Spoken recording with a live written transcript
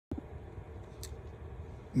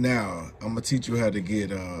Now, I'm going to teach you how to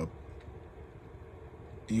get UFO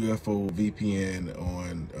Vpn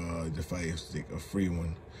on the Fire Stick, a free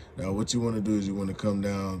one. Now, what you want to do is you want to come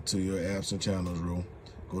down to your apps and channels row,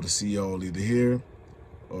 go to see all either here,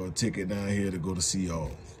 or tick it down here to go to see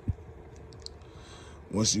all.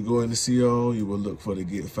 Once you go into see all, you will look for the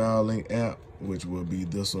Get File Link app, which will be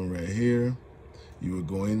this one right here. You will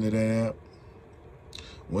go into that app.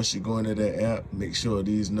 Once you go into that app, make sure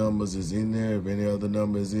these numbers is in there. If any other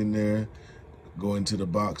number is in there, go into the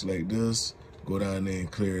box like this, go down there and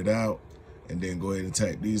clear it out, and then go ahead and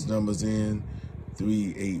type these numbers in,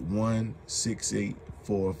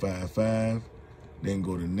 381-68455, then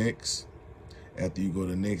go to next. After you go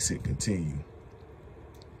to next, hit continue.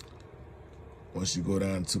 Once you go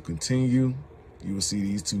down to continue, you will see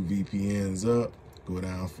these two VPNs up. Go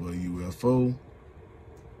down for UFO.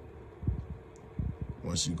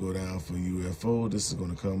 Once you go down for UFO, this is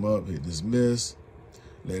going to come up, hit dismiss.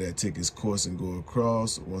 Let that take its course and go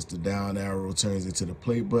across. Once the down arrow turns into the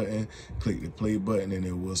play button, click the play button and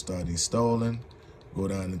it will start installing. Go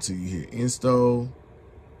down until you hit install.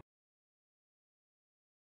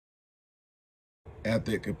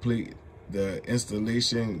 After it complete the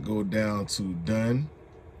installation, go down to done.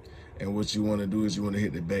 And what you want to do is you want to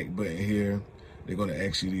hit the back button here. They're going to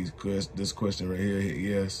ask you this question right here, hit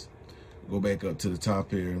yes. Go back up to the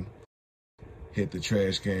top here, hit the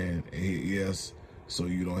trash can and hit yes, so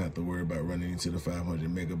you don't have to worry about running into the 500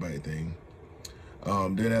 megabyte thing.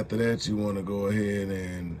 Then after that, you want to go ahead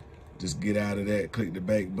and just get out of that, click the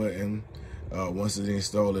back button. Once it's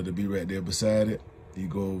installed, it'll be right there beside it. You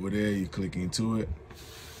go over there, you click into it.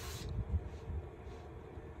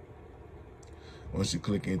 Once you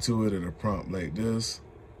click into it, it'll prompt like this.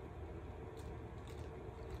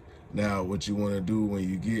 Now, what you want to do when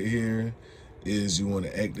you get here is you want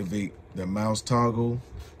to activate the mouse toggle,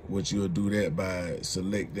 which you'll do that by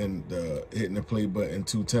selecting hitting the play button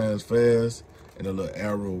 2 times fast, and a little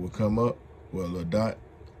arrow will come up, well, a little dot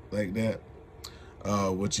like that.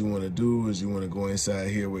 What you want to do is you want to go inside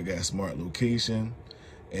here where it got smart location,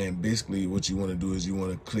 and basically what you want to do is you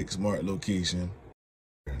want to click smart location.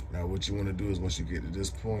 Now what you want to do is once you get to this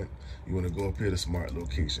point, you want to go up here to smart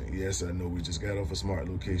location. Yes, I know we just got off a smart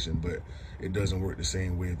location, but it doesn't work the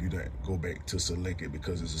same way if you don't go back to select it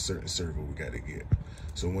because it's a certain server we got to get.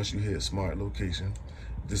 So once you hit smart location,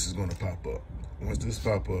 this is going to pop up. Once this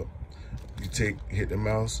pop up, you hit the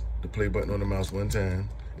mouse, the play button on the mouse 1 time.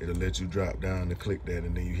 It'll let you drop down and click that,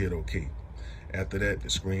 and then you hit OK. After that, the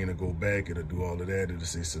screen will go back. It'll do all of that. It'll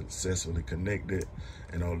say successfully connected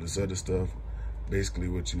and all this other stuff. Basically,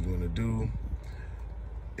 what you're going to do,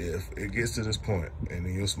 if it gets to this point and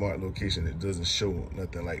in your smart location, it doesn't show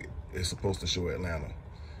nothing like it's supposed to show Atlanta,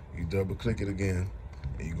 you double click it again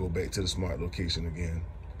and you go back to the smart location again.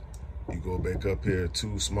 You go back up here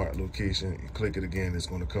to smart location, you click it again, it's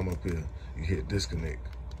going to come up here. You hit disconnect.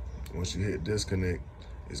 Once you hit disconnect,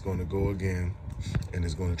 it's going to go again and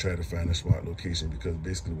it's going to try to find a smart location, because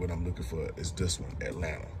basically what I'm looking for is this one,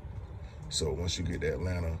 Atlanta. So once you get to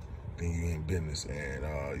Atlanta, then you in business, and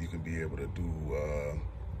you can be able to do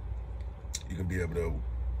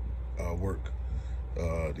work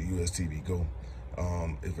the USTV Go.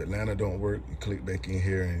 If Atlanta don't work, you click back in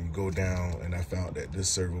here and you go down, and I found that this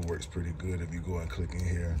server works pretty good if you go and click in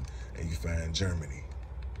here and you find Germany.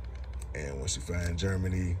 And once you find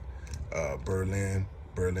Germany, Berlin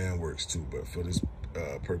works too, but for this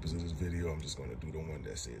purpose of this video, I'm just going to do the one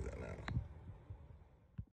that says Atlanta.